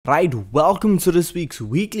Right, welcome to this week's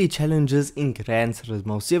weekly challenges in Gran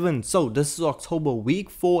Turismo 7. So this is October week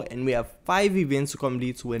 4 and we have 5 events to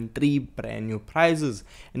complete to win 3 brand new prizes.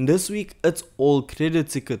 And this week it's all credit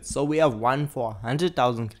tickets. So we have one for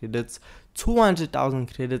 100,000 credits,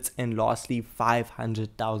 200,000 credits and lastly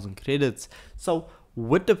 500,000 credits. So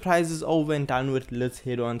with the prizes over and done with, let's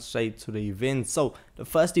head on straight to the events. So the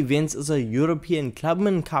first event is a European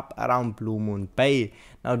Clubman Cup around Blue Moon Bay.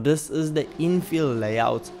 Now this is the infield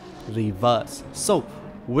layout reverse. So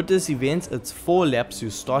with this event it's 4 laps.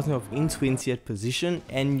 You're starting off in 20th position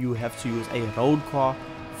and you have to use a road car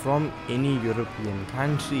from any European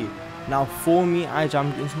country. Now for me, I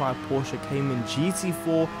jumped into my Porsche Cayman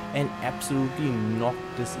GT4 and absolutely knocked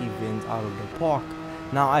this event out of the park.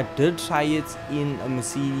 Now I did try it in a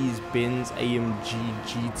Mercedes-Benz AMG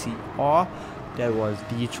GTR that was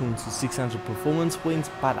detuned to 600 performance points,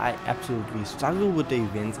 but I absolutely struggled with the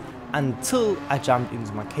event until I jumped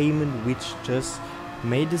into my Cayman, which just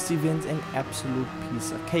made this event an absolute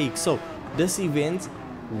piece of cake. So this event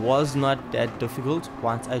was not that difficult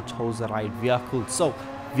once I chose the right vehicle. So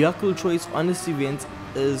vehicle choice on this event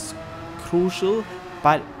is crucial,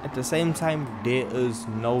 but at the same time there is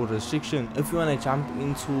no restriction. If you want to jump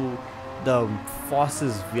into the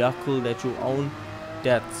fastest vehicle that you own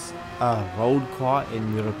that's a road car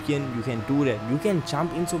in European, you can do that. You can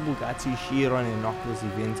jump into Bugatti Chiron and knock this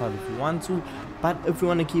event out if you want to, but if you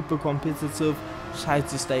want to keep it competitive, try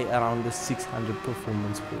to stay around the 600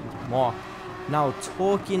 performance point mark. Now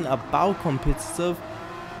talking about competitive,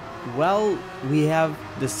 well, we have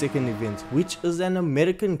the second event, which is an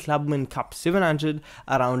American Clubman Cup 700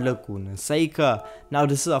 around Laguna Seca. Now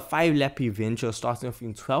this is a 5-lap event. You're starting off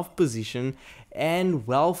in 12th position, and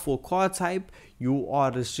well, for car type you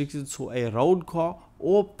are restricted to a road car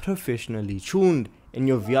or professionally tuned, and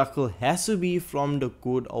your vehicle has to be from the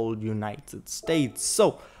good old United States.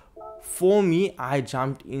 So for me, I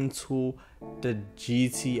jumped into the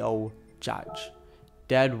GTO Judge.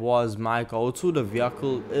 That was my go-to. The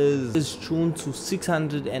vehicle is tuned to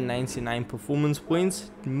 699 performance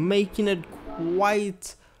points, making it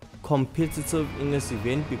quite competitive in this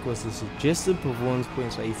event because the suggested performance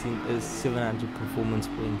points rating is 700 performance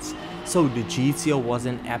points. So the GTO was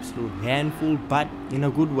an absolute handful, but in a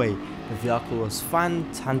good way. The vehicle was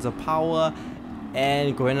fun, tons of power,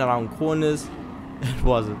 and going around corners, it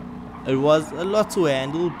was a lot to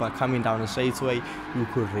handle, but coming down the straightaway, you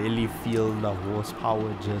could really feel the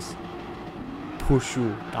horsepower just push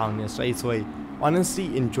you down the straightaway.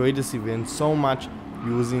 Honestly, enjoyed this event so much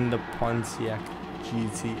using the Pontiac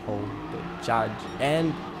GTO, the Judge.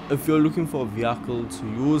 And if you're looking for a vehicle to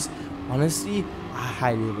use, honestly, I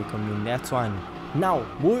highly recommend that one. Now,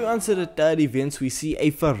 moving on to the third event, we see a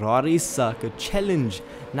Ferrari Circuit Challenge.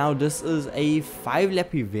 Now, this is a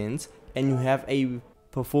 5-lap event, and you have a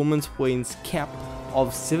performance points cap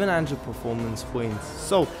of 700 performance points.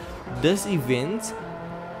 So this event,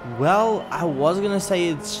 well, I was gonna say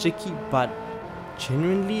it's tricky, but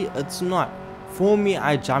genuinely it's not. For me,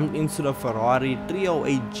 I jumped into the Ferrari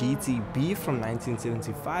 308 GTB from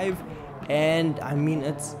 1975, and I mean,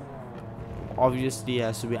 it's obviously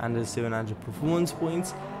has to be under 700 performance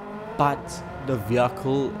points, but the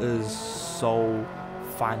vehicle is so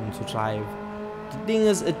fun to drive. The thing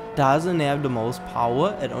is, it doesn't have the most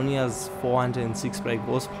power. It only has 406 brake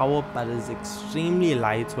horsepower, but is extremely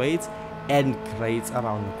lightweight and great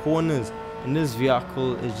around the corners. And this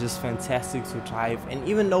vehicle is just fantastic to drive. And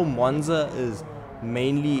even though Monza is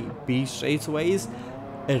mainly B straightaways,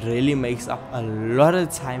 it really makes up a lot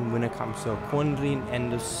of time when it comes to cornering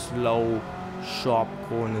and the slow, sharp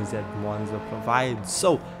corners that Monza provides.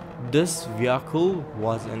 So this vehicle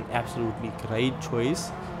was an absolutely great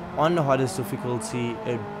choice. On the hardest difficulty,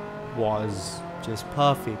 it was just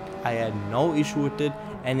perfect. I had no issue with it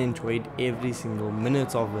and enjoyed every single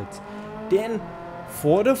minute of it. Then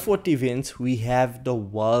for the fourth event, we have the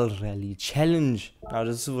World Rally Challenge. Now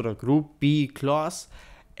this is for the Group B class,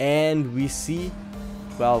 and we see,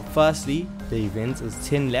 well, firstly, the event is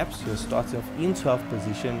 10 laps. You're starting off in 12th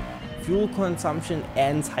position. Fuel consumption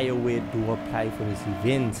and tire wear do apply for this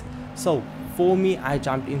event. So for me, I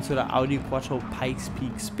jumped into the Audi Quattro Pikes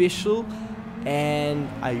Peak Special, and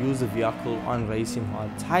I used the vehicle on racing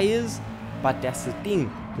hard tires. But that's the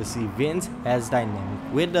thing, this event has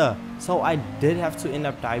dynamic weather, so I did have to end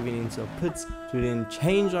up diving into a pits to then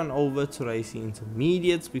change on over to racing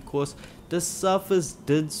intermediates because the surface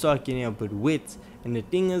did start getting a bit wet. And the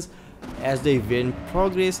thing is, as the event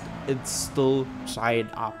progressed, it still dried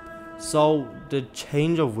up. So the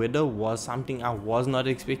change of weather was something I was not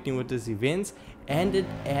expecting with this event, and it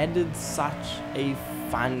added such a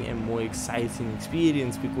fun and more exciting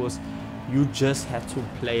experience because you just had to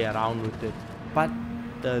play around with it. But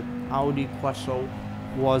the Audi Quattro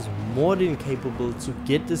was more than capable to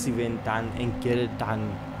get this event done and get it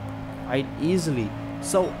done quite easily.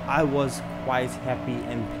 So I was quite happy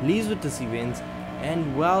and pleased with this event,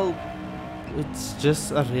 and well, it's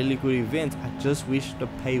just a really good event. I just wish the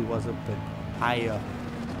pay was a bit higher.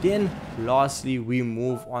 Then lastly, we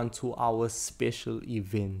move on to our special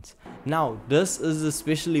event. Now this is a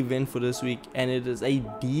special event for this week, and it is a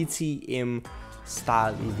DTM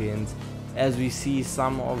style event. As we see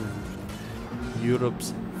some of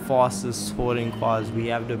Europe's fastest touring cars, we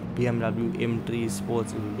have the BMW M3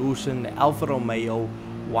 Sports Evolution, the Alfa Romeo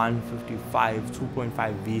 155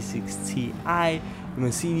 2.5 V6 Ti, the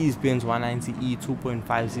Mercedes-Benz 190e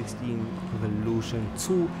 2.516 Evolution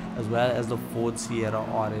 2, as well as the Ford Sierra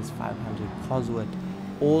RS 500 Cosworth,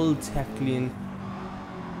 all tackling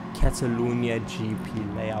Catalonia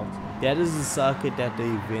GP layout. That is the circuit that the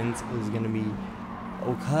event is going to be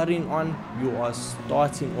occurring on. You are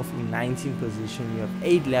starting off in 19th position. You have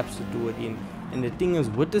 8 laps to do it in, and the thing is,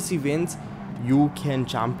 with this event you can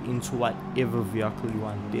jump into whatever vehicle you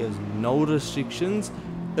want. There's no restrictions.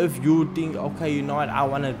 If you think, okay, you know what, I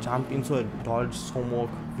want to jump into a Dodge Tomahawk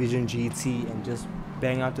Vision GT and just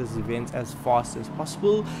bang out this event as fast as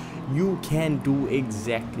possible, you can do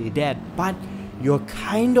exactly that. But you're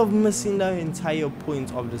kind of missing the entire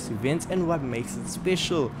point of this event and what makes it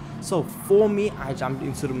special. So for me, I jumped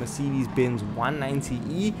into the Mercedes-Benz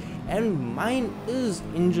 190e, and mine is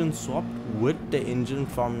engine swapped with the engine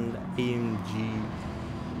from the AMG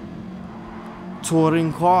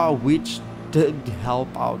touring car, which did help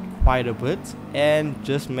out quite a bit and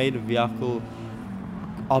just made the vehicle,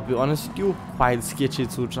 I'll be honest with you, quite sketchy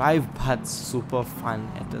to drive but super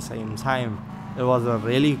fun at the same time. It was a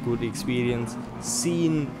really good experience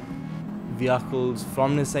seeing vehicles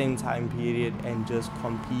from the same time period and just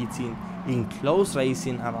competing in close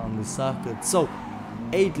racing around the circuit. So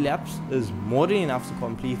 8 laps is more than enough to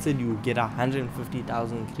complete it. You get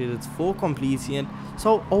 150,000 credits for completing it.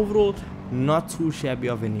 So overall, not too shabby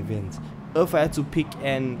of an event. If I had to pick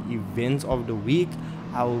an event of the week,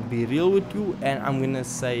 I will be real with you, and I'm gonna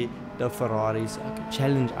say the Ferrari Circuit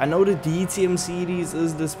Challenge. I know the DTM series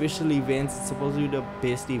is the special event, it's supposed to be the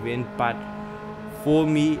best event, but for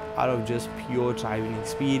me, out of just pure driving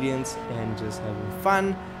experience and just having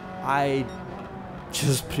fun, I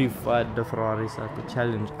just preferred the Ferrari Circuit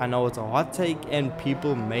Challenge. I know it's a hot take and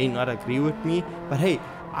people may not agree with me, but hey,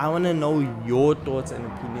 I want to know your thoughts and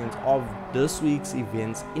opinions of this week's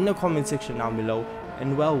events in the comment section down below.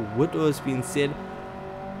 And well, with all this being said,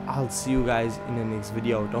 I'll see you guys in the next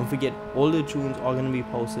video. Don't forget, all the tunes are going to be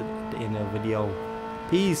posted in the video.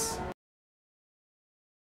 Peace.